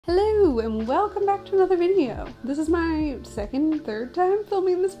Hello and welcome back to another video. This is my third time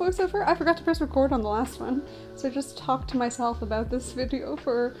filming this voiceover. I forgot to press record on the last one, so I just talked to myself about this video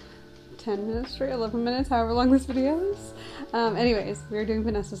for 10 minutes straight, 11 minutes, however long this video is. Anyways, we're doing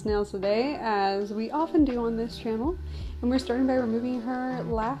Vanessa's nails today, as we often do on this channel, and we're starting by removing her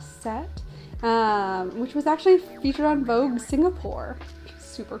last set, which was actually featured on Vogue Singapore, which is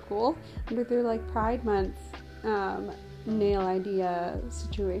super cool, under their like Pride Month nail idea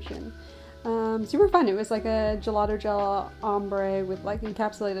situation. Super fun. It was like a gelato gel ombre with like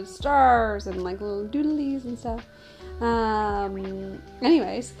encapsulated stars and like little doodlies and stuff.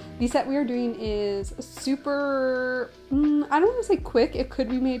 Anyways, the set we are doing is super, I don't want to say quick. It could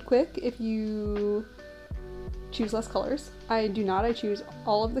be made quick if you choose less colors. I do not. I choose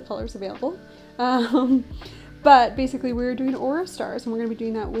all of the colors available. But basically we're doing aura stars, and we're going to be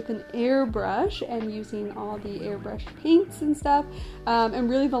doing that with an airbrush and using all the airbrush paints and stuff. And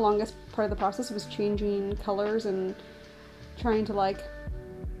really the longest part of the process was changing colors and trying to like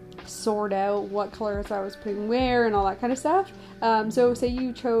sort out what colors I was putting where and all that kind of stuff. So say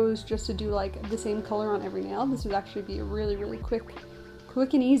you chose just to do like the same color on every nail, this would actually be a really quick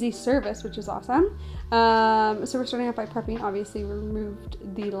and easy service, which is awesome. So we're starting out by prepping. Obviously we removed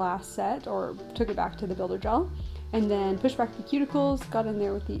the last set, or took it back to the builder gel, and then pushed back the cuticles, got in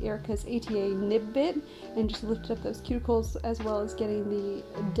there with the Erica's ATA nib bit and just lifted up those cuticles, as well as getting the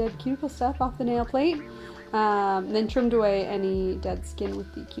dead cuticle stuff off the nail plate. Then trimmed away any dead skin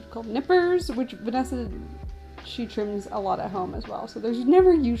with the cuticle nippers, which Vanessa, she trims a lot at home as well, so there's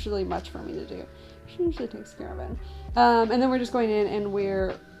never usually much for me to do. She usually takes care of it. And then we're just going in and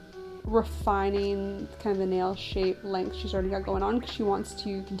we're refining kind of the nail shape length she's already got going on, because she wants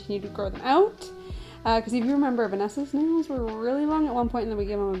to continue to grow them out. Because if you remember, Vanessa's nails were really long at one point, and then we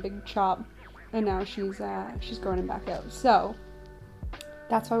gave them a big chop, and now she's growing them back out. So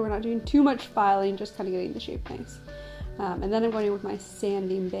that's why we're not doing too much filing, just kind of getting the shape nice. And then I'm going in with my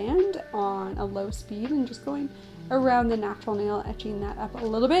sanding band on a low speed and just going around the natural nail, etching that up a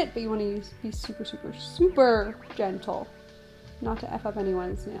little bit, but you want to be super gentle, not to F up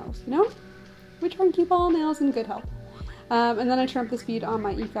anyone's nails, you know? We try and keep all nails in good health. And then I turned up the speed on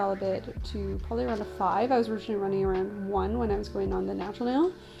my e-file a bit to probably around a 5. I was originally running around 1 when I was going on the natural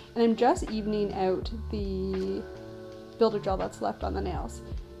nail, and I'm just evening out the builder gel that's left on the nails,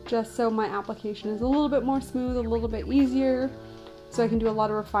 just so my application is a little bit more smooth, a little bit easier, so I can do a lot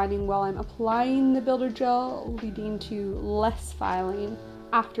of refining while I'm applying the builder gel, leading to less filing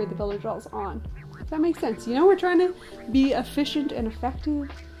after the builder gel's on. If that makes sense. You know, we're trying to be efficient and effective,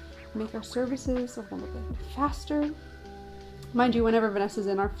 make our services a little bit faster. Mind you, whenever Vanessa's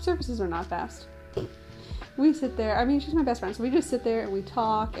in, our services are not fast. We sit there, I mean, she's my best friend, so we just sit there and we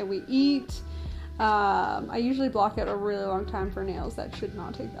talk and we eat. I usually block out a really long time for nails that should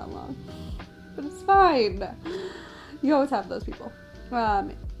not take that long, but it's fine. You always have those people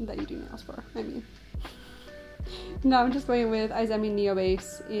that you do nails for, I mean. Now I'm just going with Izemi Neo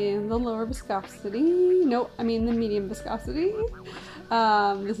Base in the lower viscosity. No, I mean the medium viscosity.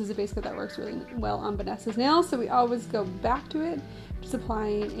 This is a base coat that works really well on Vanessa's nails, so we always go back to it, just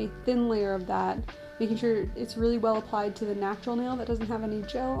applying a thin layer of that, making sure it's really well applied to the natural nail that doesn't have any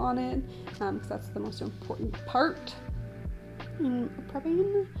gel on it, because that's the most important part in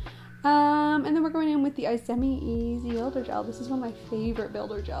prepping. And then we're going in with the Izemi Easy Builder Gel. This is one of my favorite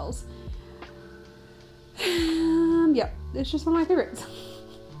builder gels. Yep, it's just one of my favorites.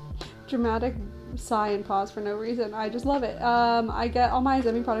 Dramatic sigh and pause for no reason. I just love it. I get all my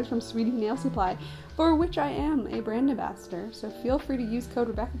Izemi products from Sweetie Nail Supply, for which I am a brand ambassador, so feel free to use code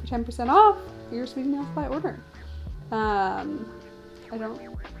Rebecca for 10% off your Sweetie Nail Supply order. I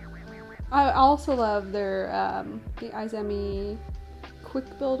also love their the Izemi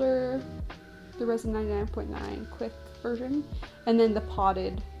Quick Builder, the Resin 99.9 Quick version, and then the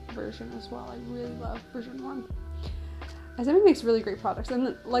potted version as well. I really love version 1. Izemi makes really great products,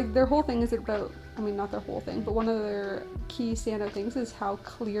 and like their whole thing is about, I mean not their whole thing, but one of their key standout things is how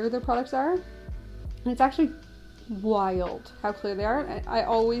clear their products are. And it's actually wild how clear they are. I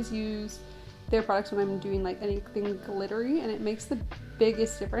always use their products when I'm doing like anything glittery, and it makes the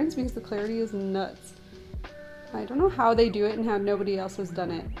biggest difference because the clarity is nuts. I don't know how they do it and how nobody else has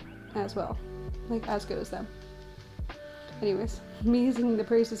done it as well, like as good as them. Anyways, me using the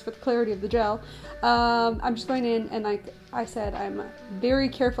praises for the clarity of the gel. I'm just going in and, like I said, I'm very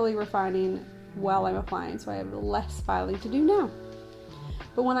carefully refining while I'm applying, so I have less filing to do now.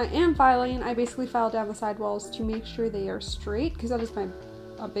 But when I am filing, I basically file down the sidewalls to make sure they are straight, because that is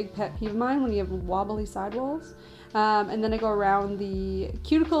a big pet peeve of mine when you have wobbly sidewalls. And then I go around the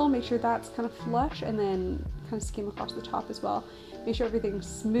cuticle, make sure that's kind of flush, and then kind of skim across the top as well. make sure everything's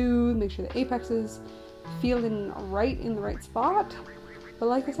smooth, make sure the apex is feeling right in the right spot. But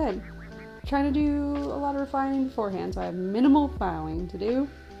like I said, I'm trying to do a lot of refining beforehand, so I have minimal filing to do.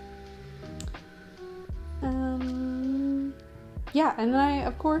 Yeah, and then I,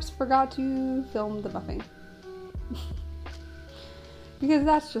 of course, forgot to film the buffing. Because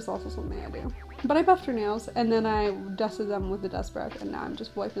that's just also something I do. But I buffed her nails, and then I dusted them with the dust brush, and now I'm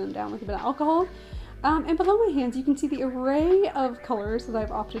just wiping them down with a bit of alcohol. And below my hands, you can see the array of colors that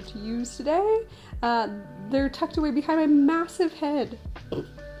I've opted to use today. They're tucked away behind my massive head.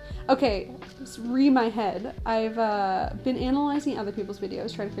 Okay, my head. I've been analyzing other people's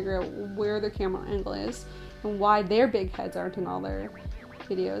videos, trying to figure out where their camera angle is, and why their big heads aren't in all their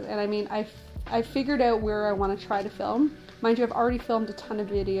videos. And I mean, I figured out where I want to try to film. Mind you, I've already filmed a ton of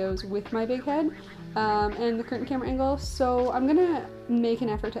videos with my big head and the current camera angle, so I'm gonna make an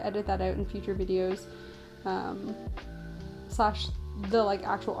effort to edit that out in future videos. Slash the like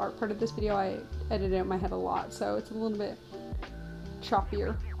actual art part of this video, I edited out my head a lot, so it's a little bit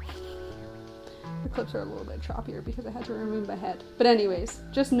choppier. The clips are a little bit choppier because I had to remove my head. But anyways,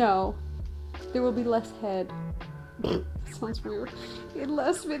 just know there will be less head. That sounds weird. In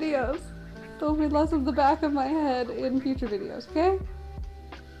less videos. There'll be less of the back of my head in future videos, okay?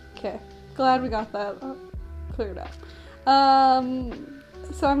 Okay. Glad we got that cleared up.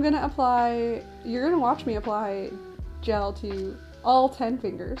 So I'm gonna apply, you're gonna watch me apply gel to all 10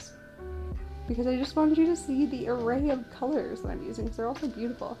 fingers. Because I just wanted you to see the array of colors that I'm using, because they're also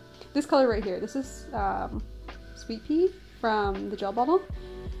beautiful. This color right here, this is Sweet Pea from the gel bottle.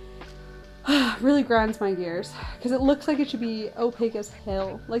 Really grinds my gears because it looks like it should be opaque as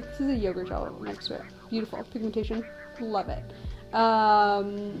hell. Like, this is a yogurt gel next to it. Beautiful pigmentation, love it.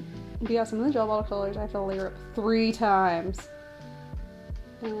 But yeah, some of the gel bottle colors I have to layer up 3 times,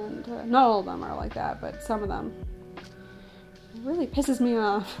 and not all of them are like that, but some of them. It really pisses me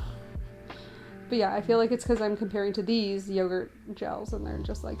off. But yeah, I feel like it's because I'm comparing to these yogurt gels, and they're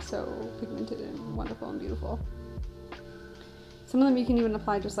just like so pigmented and wonderful and beautiful. Some of them you can even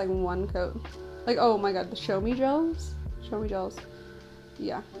apply just like 1 coat. Like, oh my god, the Show Me gels.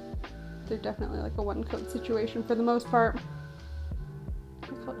 Yeah, they're definitely like a 1 coat situation for the most part. The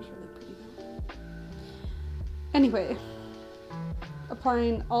color's really pretty though. Anyway,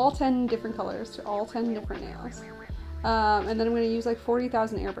 applying all 10 different colors to all 10 different nails. And then I'm going to use like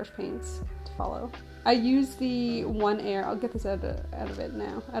 40,000 airbrush paints to follow. I use the one air, I'll get this out of it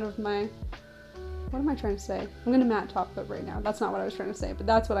now, out of my, what am I trying to say? I'm going to matte top coat right now. That's not what I was trying to say, but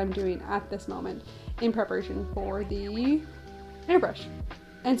that's what I'm doing at this moment in preparation for the airbrush.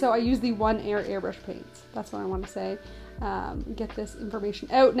 And so I use the one air airbrush paints. That's what I want to say. Get this information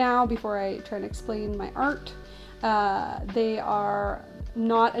out now before I try and explain my art. They are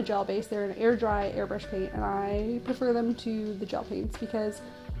not a gel base, they're an air dry airbrush paint, and I prefer them to the gel paints because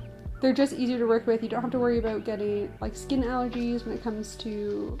they're just easier to work with. You don't have to worry about getting like skin allergies when it comes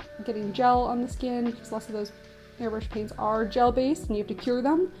to getting gel on the skin, because lots of those airbrush paints are gel based and you have to cure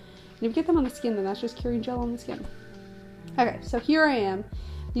them. And if you get them on the skin, then that's just curing gel on the skin. Okay, so here I am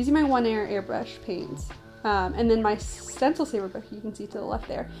using my one air airbrush paints. And then my stencil saver book, you can see to the left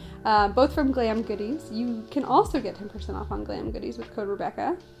there, both from Glam Goodies. You can also get 10% off on Glam Goodies with code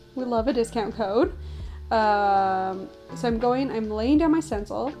Rebecca. We love a discount code. So I'm laying down my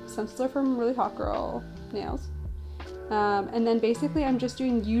stencil. Stencils are from Really Hot Girl Nails. And then basically I'm just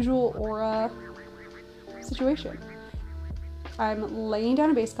doing usual aura situation. I'm laying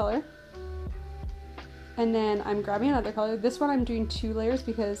down a base color, and then I'm grabbing another color. This one I'm doing 2 layers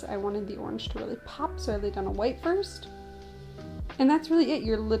because I wanted the orange to really pop, so I laid down a white first. And that's really it.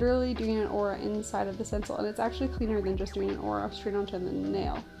 You're literally doing an aura inside of the stencil, and it's actually cleaner than just doing an aura straight onto the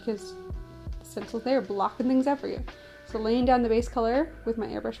nail because the stencil's there blocking things out for you. So laying down the base color with my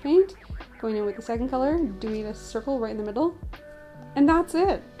airbrush paint, going in with the second color, doing a circle right in the middle, and that's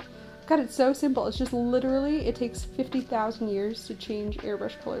it. God, it's so simple. It's just literally, it takes 50,000 years to change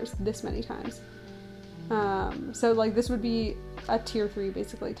airbrush colors this many times. So like this would be a tier 3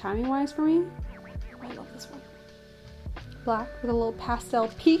 basically timing wise for me. I love this one. Black with a little pastel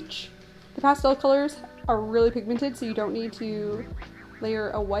peach. The pastel colors are really pigmented, so you don't need to layer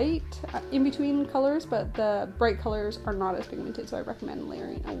a white in between colors, but the bright colors are not as pigmented, so I recommend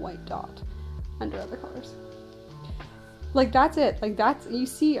layering a white dot under other colors. Like that's it. Like that's, you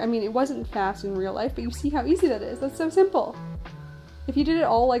see, I mean, it wasn't fast in real life, but you see how easy that is. That's so simple. If you did it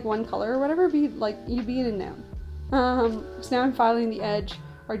all like one color or whatever, you'd be in and out. So now I'm filing the edge,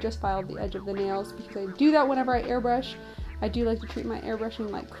 or I just filed the edge of the nails because I do that whenever I airbrush. I do like to treat my airbrushing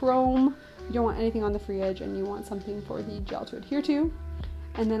like chrome. You don't want anything on the free edge, and you want something for the gel to adhere to.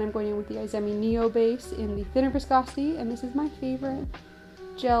 And then I'm going in with the Izemi Neo base in the thinner viscosity, and this is my favorite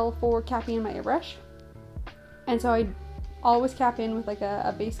gel for capping in my airbrush. And so I always cap in with like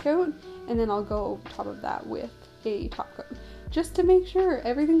a base coat, and then I'll go over top of that with a top coat, just to make sure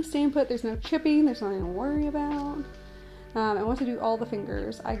everything's staying put, there's no chipping, there's nothing to worry about. And once I do all the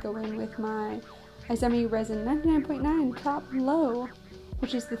fingers, I go in with my Izemi Resin 99.9 Top Low,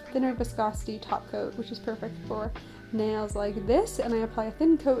 which is the thinner viscosity top coat, which is perfect for nails like this, and I apply a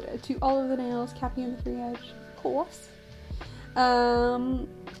thin coat to all of the nails, capping in the free edge, of course. And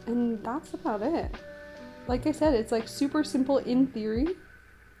that's about it. Like I said, it's like super simple in theory.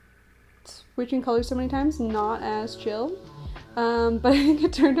 Switching colors so many times, not as chill. But I think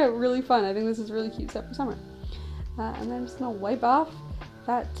it turned out really fun. I think this is really cute stuff for summer. And then I'm just gonna wipe off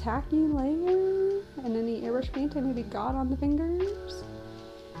that tacky layer and any airbrush paint I maybe got on the fingers.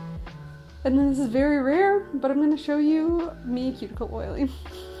 And then this is very rare, but I'm going to show you me cuticle oiling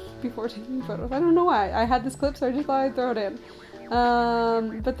before taking photos. I don't know why. I had this clip, so I just thought I'd throw it in.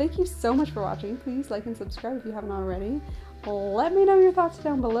 But thank you so much for watching. Please like and subscribe if you haven't already. Let me know your thoughts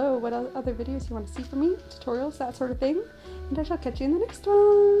down below, what other videos you want to see from me, tutorials, that sort of thing. And I shall catch you in the next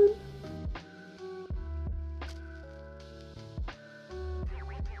one.